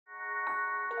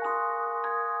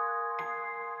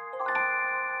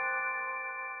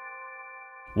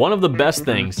One of the best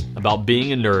things about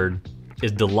being a nerd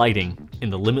is delighting in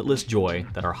the limitless joy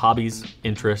that our hobbies,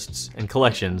 interests, and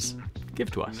collections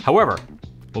give to us. However,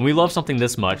 when we love something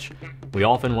this much, we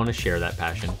often want to share that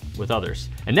passion with others.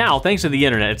 And now, thanks to the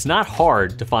internet, it's not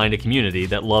hard to find a community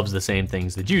that loves the same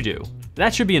things that you do.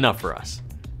 That should be enough for us,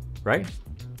 right?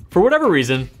 For whatever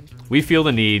reason, we feel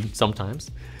the need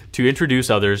sometimes to introduce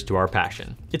others to our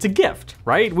passion. It's a gift,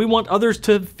 right? We want others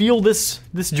to feel this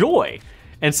joy.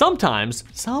 And sometimes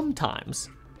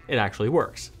it actually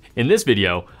works. In this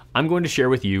video, I'm going to share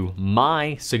with you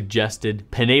my suggested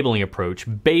Penabling approach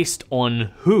based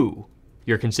on who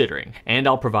you're considering, and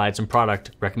I'll provide some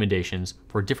product recommendations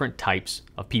for different types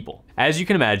of people. As you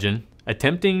can imagine,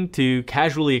 attempting to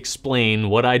casually explain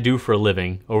what I do for a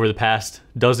living over the past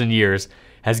dozen years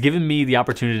has given me the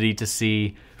opportunity to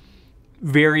see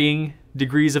varying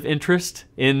degrees of interest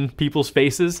in people's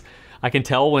faces. I can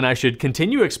tell when I should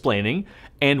continue explaining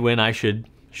and when I should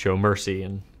show mercy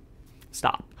and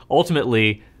stop.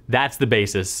 Ultimately, that's the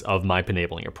basis of my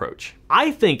Penabling approach. I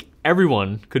think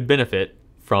everyone could benefit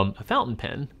from a fountain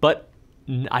pen, but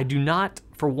I do not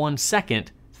for 1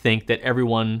 second think that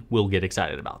everyone will get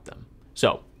excited about them.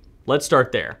 So let's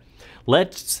start there.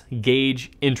 Let's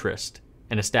gauge interest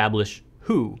and establish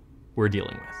who we're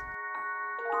dealing with.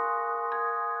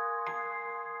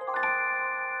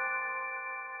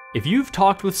 If you've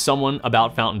talked with someone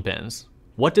about fountain pens,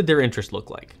 what did their interest look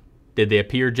like? Did they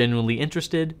appear genuinely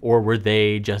interested, or were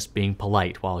they just being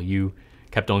polite while you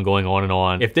kept on going on and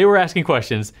on? If they were asking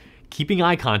questions, keeping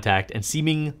eye contact, and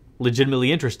seeming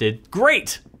legitimately interested,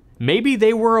 great! Maybe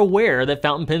they were aware that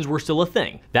fountain pens were still a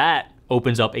thing. That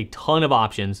opens up a ton of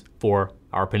options for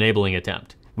our Penabling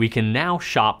attempt. We can now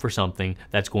shop for something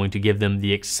that's going to give them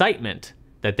the excitement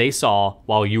that they saw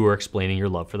while you were explaining your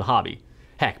love for the hobby.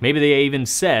 Heck, maybe they even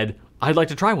said, I'd like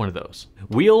to try one of those.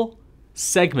 We'll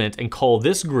segment and call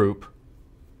this group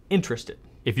interested.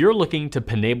 If you're looking to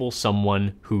Penable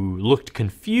someone who looked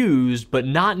confused but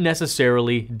not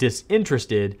necessarily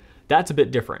disinterested, that's a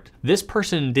bit different. This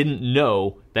person didn't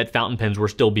know that fountain pens were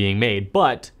still being made,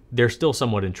 but they're still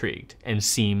somewhat intrigued and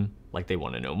seem like they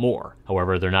want to know more.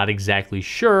 However, they're not exactly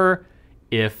sure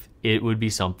if it would be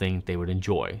something they would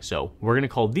enjoy. So we're gonna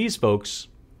call these folks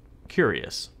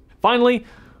curious. Finally,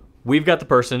 we've got the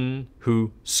person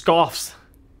who scoffs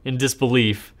in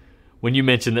disbelief when you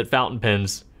mention that fountain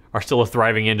pens are still a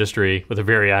thriving industry with a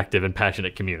very active and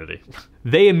passionate community.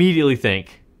 They immediately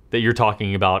think that you're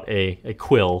talking about a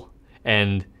quill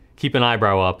and keep an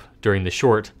eyebrow up during the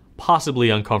short,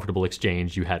 possibly uncomfortable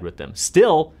exchange you had with them.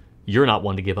 Still, you're not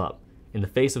one to give up. In the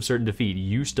face of certain defeat,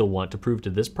 you still want to prove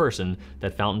to this person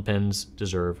that fountain pens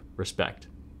deserve respect.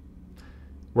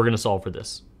 We're gonna solve for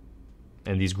this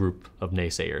and these group of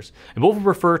naysayers. And we'll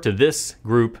refer to this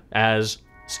group as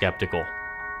skeptical.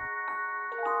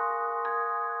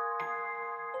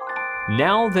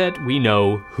 Now that we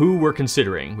know who we're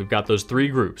considering, we've got those three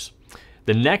groups,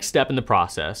 the next step in the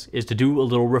process is to do a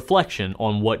little reflection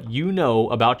on what you know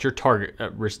about your target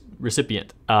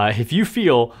recipient. If you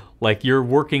feel like you're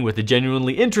working with a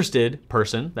genuinely interested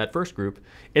person, that first group,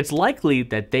 it's likely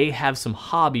that they have some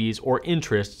hobbies or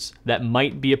interests that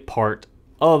might be a part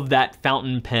of that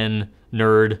fountain pen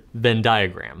nerd Venn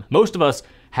diagram. Most of us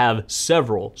have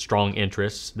several strong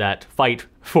interests that fight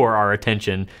for our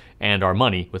attention and our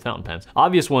money with fountain pens.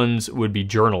 Obvious ones would be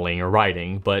journaling or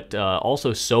writing, but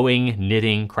also sewing,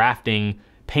 knitting, crafting,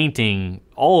 painting,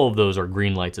 all of those are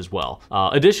green lights as well.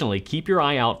 Additionally, keep your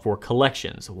eye out for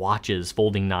collections, watches,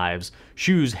 folding knives,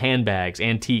 shoes, handbags,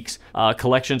 antiques.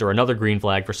 Collections are another green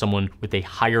flag for someone with a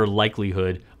higher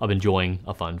likelihood of enjoying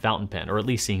a fun fountain pen, or at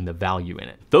least seeing the value in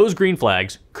it. Those green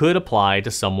flags could apply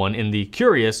to someone in the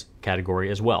curious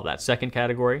category as well, that second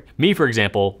category. Me, for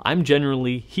example, I'm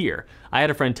generally here. I had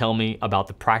a friend tell me about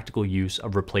the practical use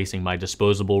of replacing my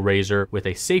disposable razor with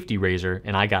a safety razor,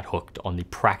 and I got hooked on the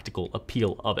practical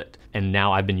appeal of it. And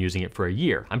now I've been using it for a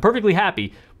year. I'm perfectly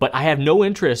happy, but I have no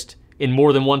interest in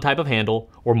more than one type of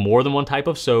handle or more than one type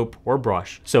of soap or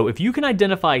brush. So if you can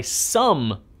identify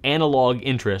some analog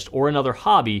interest or another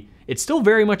hobby, it's still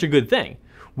very much a good thing.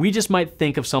 We just might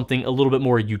think of something a little bit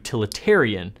more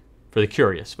utilitarian for the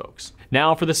curious folks.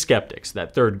 Now for the skeptics,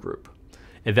 that third group.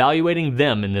 Evaluating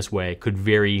them in this way could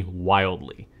vary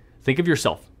wildly. Think of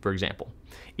yourself, for example.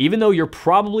 Even though you're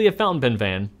probably a fountain pen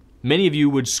fan, many of you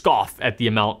would scoff at the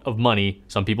amount of money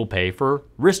some people pay for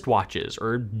wristwatches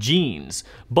or jeans.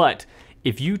 But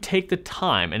if you take the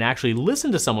time and actually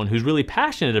listen to someone who's really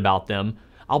passionate about them,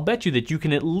 I'll bet you that you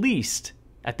can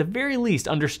at the very least,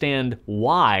 understand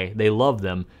why they love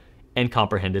them and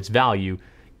comprehend its value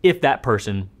if that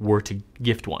person were to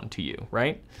gift one to you,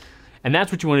 right? And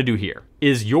that's what you want to do here.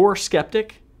 Is your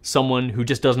skeptic someone who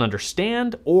just doesn't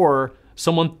understand, or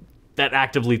someone that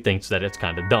actively thinks that it's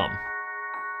kind of dumb?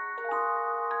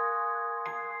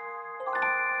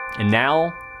 And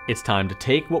now it's time to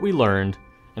take what we learned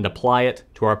and apply it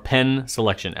to our pen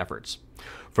selection efforts.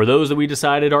 For those that we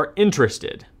decided are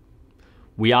interested,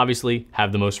 we obviously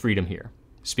have the most freedom here.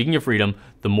 Speaking of freedom,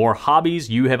 the more hobbies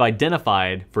you have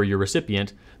identified for your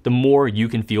recipient, the more you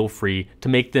can feel free to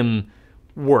make them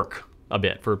work a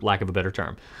bit, for lack of a better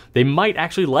term. They might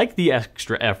actually like the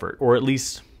extra effort, or at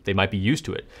least they might be used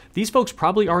to it. These folks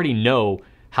probably already know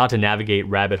how to navigate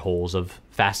rabbit holes of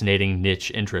fascinating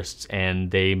niche interests,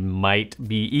 and they might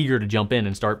be eager to jump in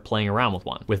and start playing around with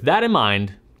one. With that in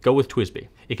mind, go with TWSBI.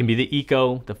 It can be the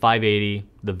Eco, the 580,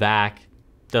 the VAC,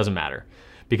 doesn't matter,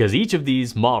 because each of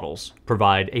these models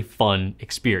provide a fun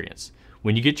experience.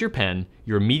 When you get your pen,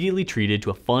 you're immediately treated to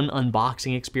a fun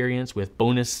unboxing experience with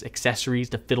bonus accessories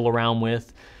to fiddle around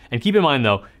with. And keep in mind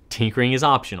though, tinkering is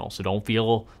optional, so don't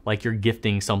feel like you're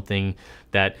gifting something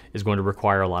that is going to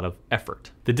require a lot of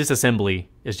effort. The disassembly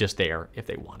is just there if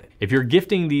they want it. If you're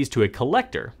gifting these to a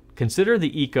collector, consider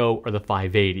the Eco or the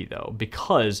 580 though,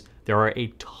 because there are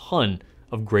a ton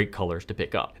of great colors to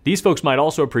pick up. These folks might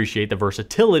also appreciate the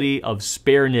versatility of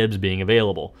spare nibs being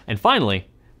available. And finally,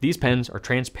 these pens are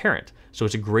transparent, so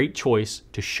it's a great choice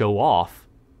to show off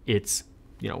its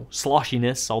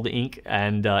sloshiness, all the ink,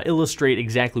 and illustrate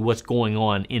exactly what's going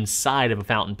on inside of a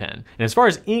fountain pen. And as far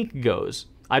as ink goes,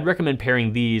 I'd recommend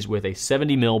pairing these with a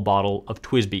 70 ml bottle of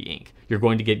TWSBI ink. You're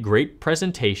going to get great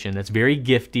presentation that's very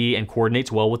gifty and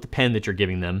coordinates well with the pen that you're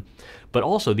giving them. But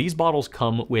also, these bottles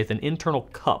come with an internal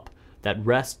cup that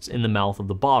rests in the mouth of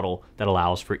the bottle that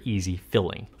allows for easy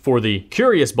filling. For the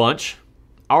curious bunch,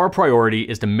 our priority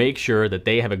is to make sure that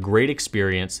they have a great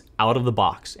experience out of the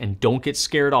box and don't get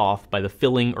scared off by the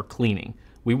filling or cleaning.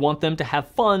 We want them to have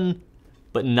fun,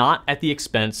 but not at the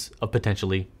expense of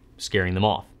potentially scaring them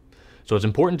off. So it's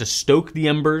important to stoke the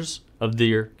embers of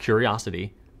their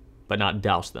curiosity, but not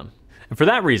douse them. And for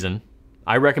that reason,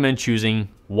 I recommend choosing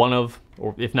one of,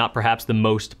 or if not perhaps the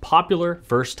most popular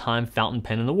first-time fountain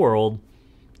pen in the world,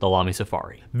 the Lamy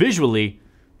Safari. Visually,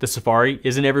 the Safari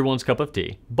isn't everyone's cup of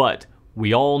tea, but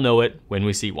we all know it when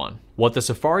we see one. What the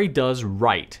Safari does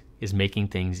right is making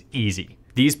things easy.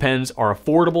 These pens are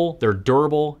affordable, they're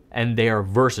durable, and they are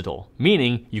versatile,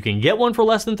 meaning you can get one for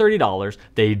less than $30,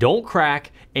 they don't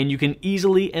crack, and you can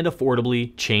easily and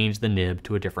affordably change the nib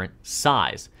to a different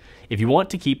size. If you want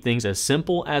to keep things as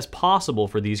simple as possible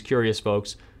for these curious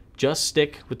folks, just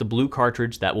stick with the blue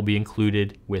cartridge that will be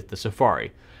included with the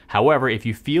Safari. However, if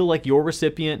you feel like your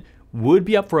recipient would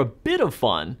be up for a bit of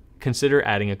fun, consider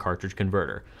adding a cartridge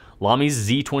converter. Lamy's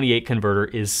Z28 converter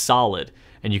is solid,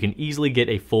 and you can easily get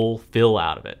a full fill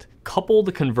out of it. Couple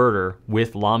the converter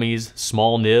with Lamy's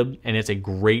small nib, and it's a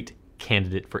great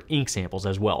candidate for ink samples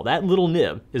as well. That little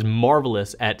nib is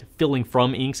marvelous at filling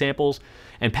from ink samples,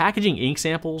 and packaging ink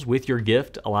samples with your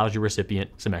gift allows your recipient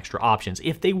some extra options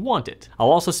if they want it.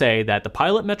 I'll also say that the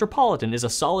Pilot Metropolitan is a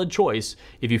solid choice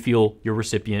if you feel your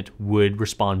recipient would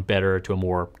respond better to a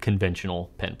more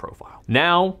conventional pen profile.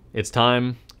 Now it's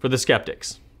time for the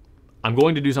skeptics. I'm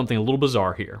going to do something a little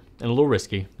bizarre here and a little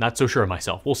risky, not so sure of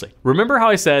myself, we'll see. Remember how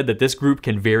I said that this group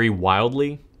can vary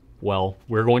wildly? Well,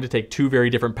 we're going to take two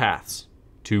very different paths.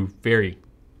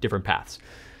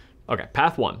 Okay,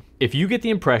 path one. If you get the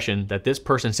impression that this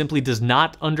person simply does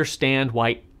not understand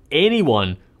why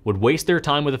anyone would waste their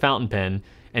time with a fountain pen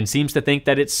and seems to think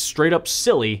that it's straight up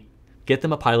silly, get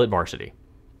them a Pilot Varsity.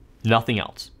 Nothing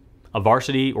else. A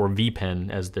Varsity, or V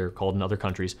pen as they're called in other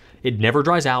countries, it never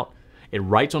dries out, it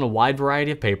writes on a wide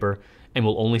variety of paper, and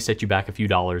will only set you back a few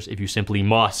dollars if you simply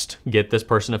must get this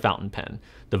person a fountain pen.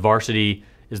 The Varsity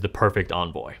is the perfect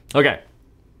envoy. Okay,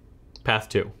 path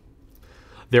two.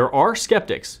 There are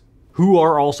skeptics who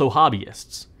are also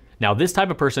hobbyists. Now, this type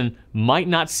of person might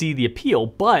not see the appeal,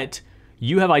 but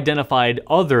you have identified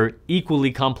other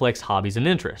equally complex hobbies and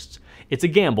interests. It's a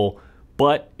gamble,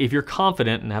 but if you're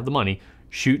confident and have the money,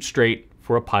 shoot straight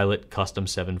for a Pilot Custom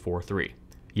 743.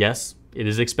 Yes, it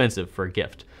is expensive for a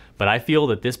gift, but I feel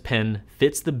that this pen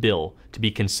fits the bill to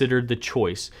be considered the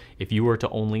choice if you were to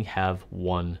only have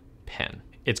one pen.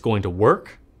 It's going to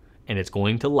work, and it's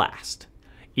going to last.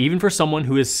 Even for someone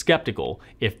who is skeptical,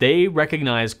 if they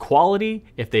recognize quality,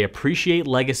 if they appreciate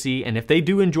legacy, and if they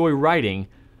do enjoy writing,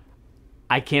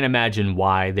 I can't imagine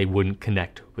why they wouldn't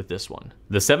connect with this one.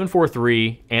 The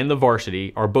 743 and the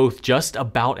Varsity are both just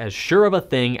about as sure of a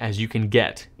thing as you can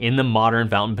get in the modern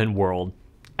fountain pen world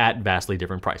at vastly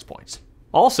different price points.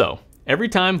 Also, every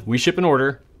time we ship an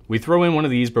order, we throw in one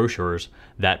of these brochures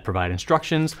that provide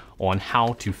instructions on how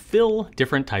to fill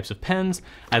different types of pens,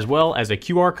 as well as a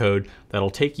QR code that'll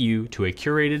take you to a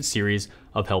curated series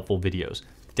of helpful videos.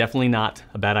 Definitely not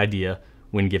a bad idea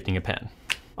when gifting a pen.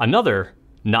 Another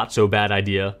not so bad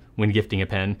idea when gifting a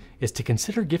pen is to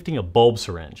consider gifting a bulb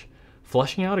syringe.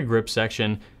 Flushing out a grip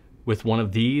section with one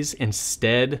of these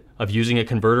instead of using a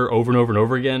converter over and over and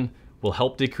over again will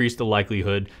help decrease the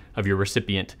likelihood of your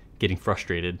recipient getting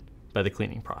frustrated by the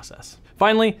cleaning process.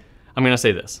 Finally, I'm gonna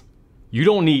say this. You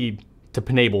don't need to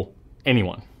penable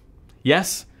anyone.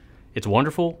 Yes, it's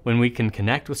wonderful when we can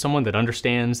connect with someone that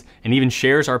understands and even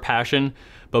shares our passion,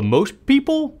 but most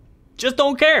people just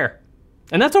don't care.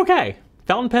 And that's okay.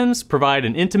 Fountain pens provide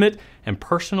an intimate and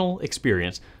personal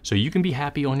experience so you can be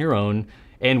happy on your own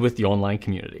and with the online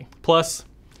community. Plus,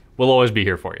 we'll always be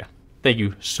here for you. Thank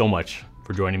you so much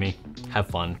for joining me. Have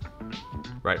fun.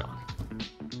 Right on.